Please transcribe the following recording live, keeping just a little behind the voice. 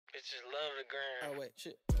bitches love the grind. Oh wait,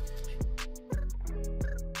 shit.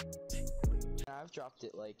 I've dropped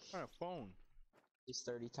it like What kind of phone? at least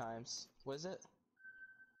 30 times. What is it?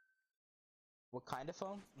 What kind of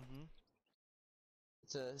phone? Mm-hmm.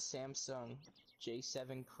 It's a Samsung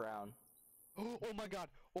J7 Crown. Oh my god!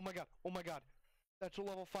 Oh my god! Oh my god! That's a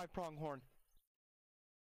level 5 pronghorn.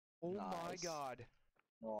 Oh my Nice. god.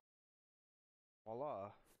 Oh.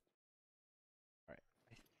 Voila. Alright,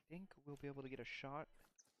 I think we'll be able to get a shot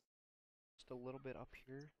just a little bit up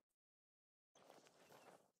here.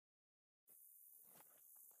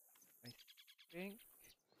 I think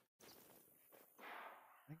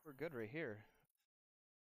we're good right here.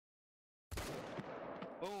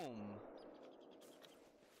 Boom.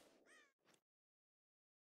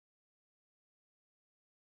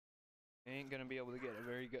 Ain't gonna be able to get a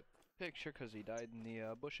very good picture because he died in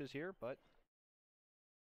the bushes here, but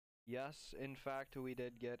yes, in fact, we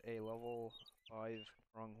did get a level 5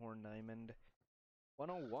 pronghorn diamond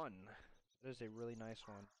 101. That is a really nice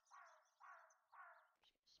one.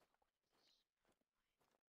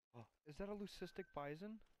 Oh, is that a leucistic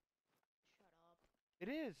bison? Shut up. It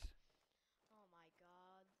is. Oh my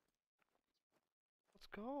god. Let's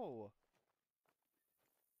go.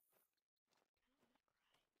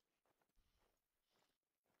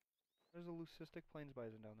 There's a leucistic plains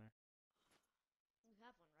bison down there. You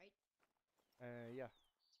have one, right? Yeah. You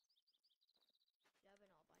have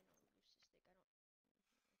an albino leucistic.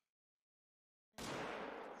 I don't.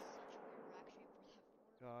 It's such a weird rack shape for that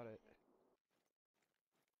for. Got it.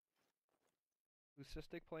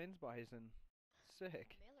 Leucistic plains bison.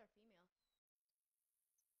 Sick. Male or female?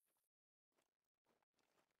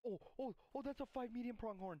 Oh, that's a 5 medium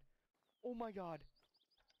pronghorn. Oh my god.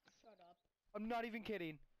 Shut up. I'm not even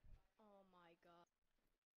kidding. Oh my god.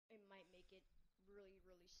 It might make it really,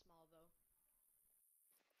 really small though.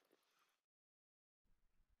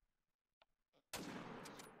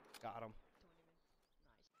 Got him. Don't even.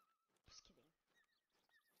 Nice. Just kidding.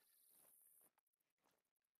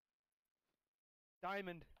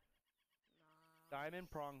 Diamond. Nice.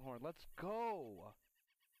 Diamond pronghorn. Let's go.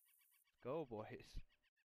 Go, boys.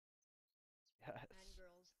 Yes. And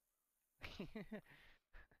girls.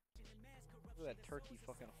 Look at that turkey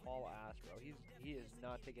fucking haul ass, bro. He is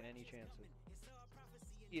not taking any chances.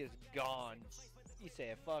 He is gone. He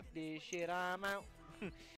said, "Fuck this shit, I'm out."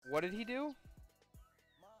 What did he do?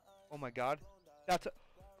 Oh my god. That's a...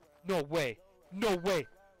 No way. No way.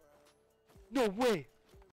 No way.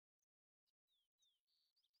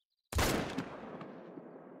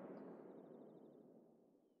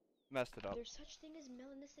 Messed it up. There's such thing as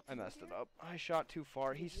melanistic. I messed it here? up. I shot too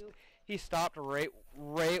far. Did you? He stopped right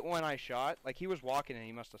when I shot. Like he was walking and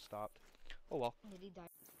he must have stopped. Oh well. Did he die?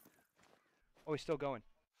 Oh, he's still going.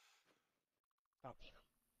 Stop.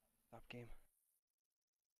 Stop game.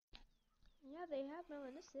 Yeah, they have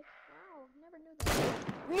melanistic. Wow, never knew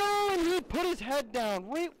that. No, and he put his head down.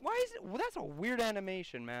 Wait, why is it? Well, that's a weird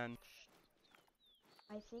animation, man.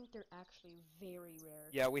 I think they're actually very rare.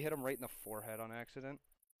 Yeah, we hit him right in the forehead on accident.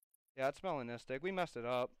 Yeah, it's melanistic. We messed it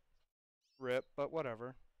up. Rip, but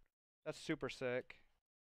whatever. That's super sick.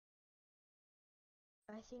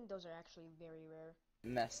 I think those are actually very rare.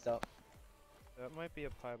 Messed up. That might be a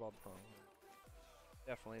piebald prong.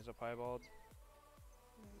 Definitely is a piebald.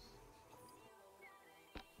 Nice.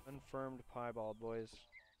 Confirmed piebald, boys.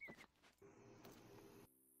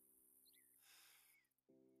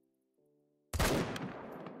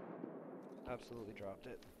 Absolutely dropped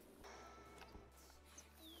it.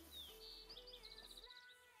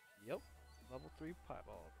 Yep. Level 3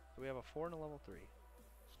 piebald. So we have a 4 and a level 3.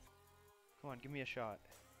 Come on, give me a shot.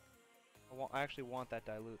 I actually want that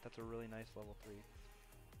dilute. That's a really nice level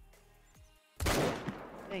 3.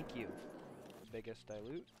 Thank you. Biggest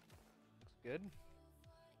dilute. Looks good.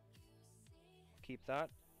 Keep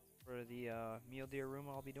that for the meal deer room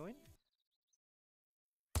I'll be doing.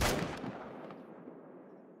 I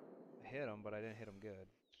hit him, but I didn't hit him good.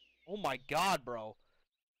 Oh my god, bro.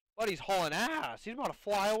 Buddy's hauling ass. He's about to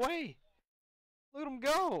fly away. Look at him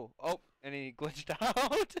go. Oh, and he glitched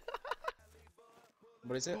out.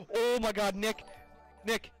 What is it? Oh my god, Nick.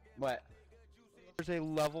 Nick. What? There's a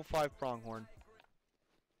level 5 pronghorn.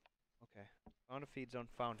 Okay. Found a feed zone.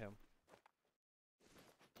 Found him.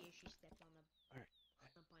 Yeah, she stepped on the. Alright.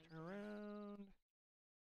 The pine. Turn around.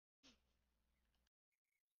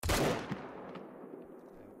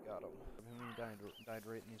 Okay, got him. He died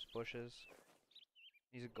right in these bushes.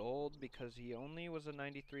 He's gold because he only was a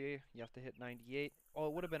 93. You have to hit 98. Oh,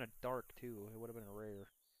 it would have been a dark too. It would have been a rare.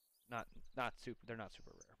 Not super. They're not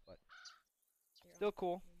super rare, but still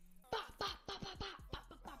cool.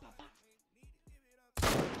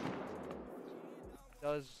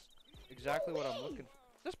 Does exactly No what I'm way! looking for.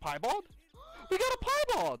 Is this piebald? We got a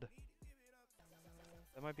piebald!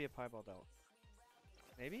 That might be a piebald out.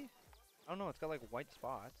 Maybe? I don't know, it's got like white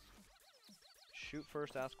spots. Shoot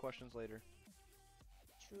first, ask questions later.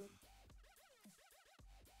 True.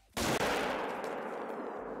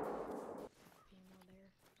 Female there.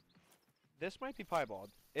 This might be piebald.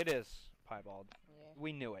 It is piebald. Yeah.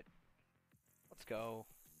 We knew it. Let's go.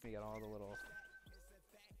 We got all the little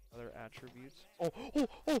other attributes. Oh, oh,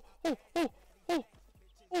 oh, oh, oh, oh,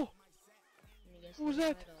 oh! You guys What was can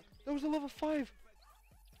that? try to, like, That was a level 5.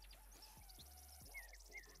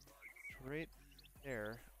 Right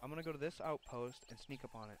there. I'm gonna go to this outpost and sneak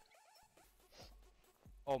up on it.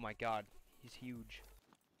 Oh my god, he's huge.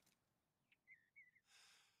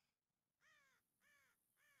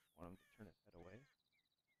 Want him to turn his head away.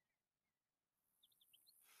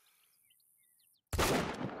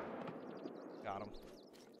 Got him.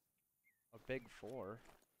 A big 4.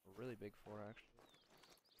 A really big 4, actually.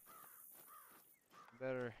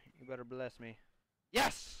 You better bless me.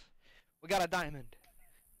 Yes! We got a diamond.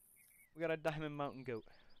 We got a diamond mountain goat.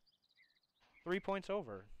 3 points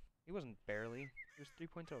over. He wasn't barely. He was 3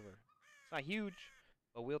 points over. It's not huge,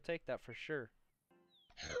 but we'll take that for sure.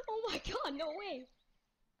 Oh my god, no way!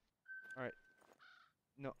 Alright.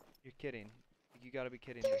 No, you're kidding. You gotta be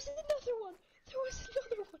kidding There's me. another one! There was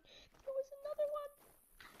another one! There was another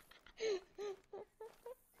one!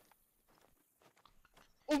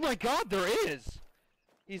 Oh my god, there is!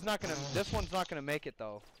 He's not gonna. This one's not gonna make it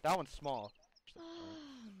though. That one's small.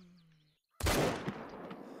 Time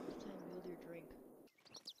build your drink.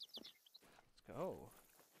 Let's go.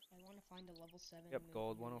 I want to find a level 7. Yep,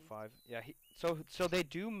 gold 105. Yeah, so they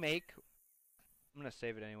do make. I'm gonna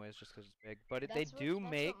save it anyways, just 'cause it's big. But they do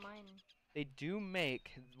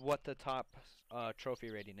make what the top trophy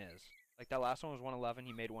rating is. Like that last one was 111.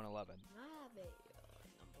 He made 111. Number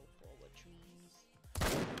 4 with trees. We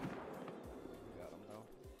got him though.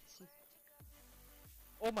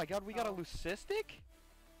 Oh my god, we got a leucistic?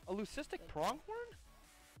 A leucistic pronghorn?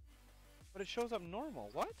 But it shows up normal.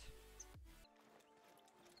 What?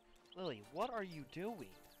 Lily, what are you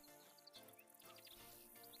doing?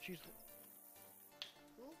 She's.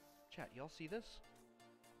 Who? Chat, y'all see this?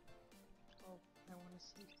 Oh, I want to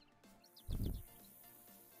see.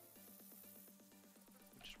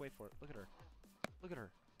 Just wait for it. Look at her. Look at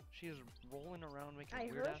her. She is rolling around making I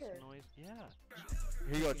weird heard ass her. noise. Yeah.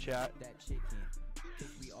 Here you go, chat. That chicken,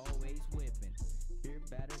 think we always whipping. Beer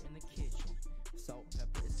batter in the kitchen. Salt,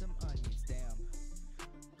 pepper, and some onions. Damn.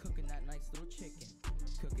 Cooking that nice little chicken.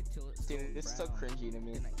 Cook it till it's Dude, it's so brown. cringy to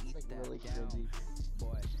me. Then I eat It's like that really down. cringy.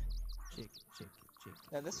 Boy, chicken.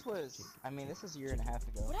 Yeah, this was. I mean, this was a year and a half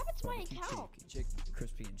ago. What happened to my Barbecue account? chicken,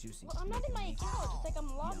 crispy and juicy. Well, I'm not in my Making me- account. It's like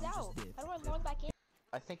I'm logged Yeah, I'm out. just dead. How do I log back in?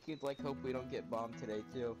 I think you'd like Hope We Don't Get Bombed today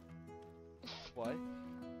too. What?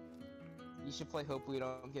 You should play Hope We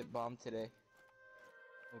Don't Get Bombed today.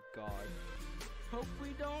 Oh god. Hope we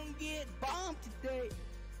don't get bombed today.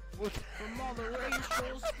 What? From all the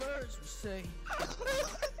racial slurs we say. But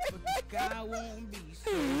the sky won't be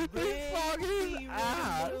so This song is red,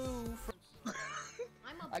 ass. blue from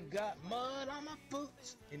I got mud on my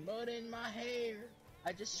boots and mud in my hair.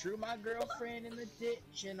 I just threw my girlfriend in the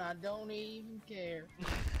ditch and I don't even care.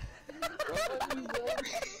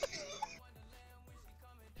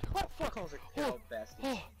 What fuck? Calls are cow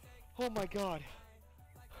bastards. Oh my god.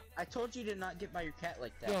 I told you to not get by your cat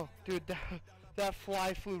like that. Yo, dude, that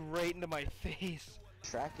fly flew right into my face.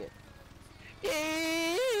 Track it.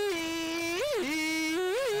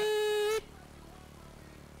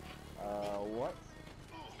 What?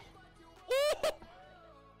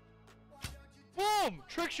 Boom!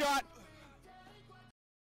 Trick shot!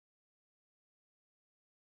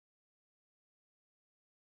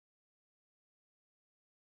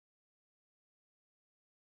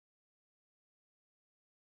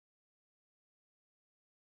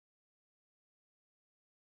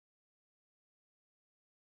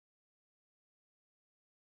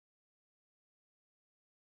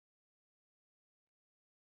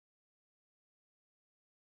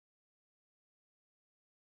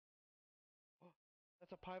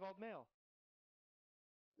 That's a piebald male.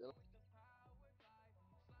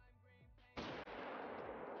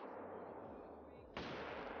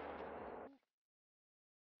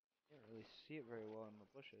 Can't really see it very well in the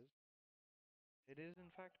bushes. It is in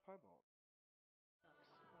fact piebald.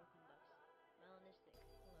 Melanistic.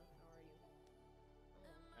 Hello, how are you?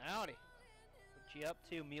 Howdy. What you up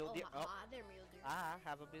to, mule deer? Hi there, mule deer. I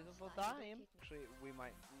have a beautiful Slide time. kick me. Actually, we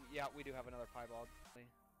might. Yeah, we do have another piebald.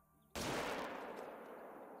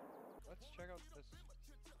 Let's check out this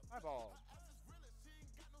piebald.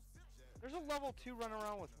 There's a level 2 running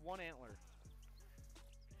around with 1 antler.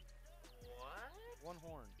 What? 1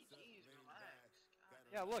 horn. Jeez, relax.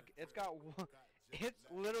 Yeah, look, it's got one, it's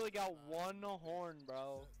literally got 1 horn,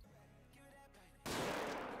 bro.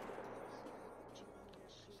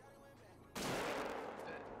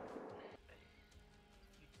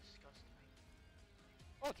 You disgust me.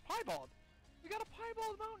 Oh, it's piebald. We got a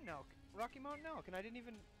piebald mountain elk, Rocky Mountain elk, and I didn't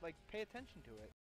even like pay attention to it.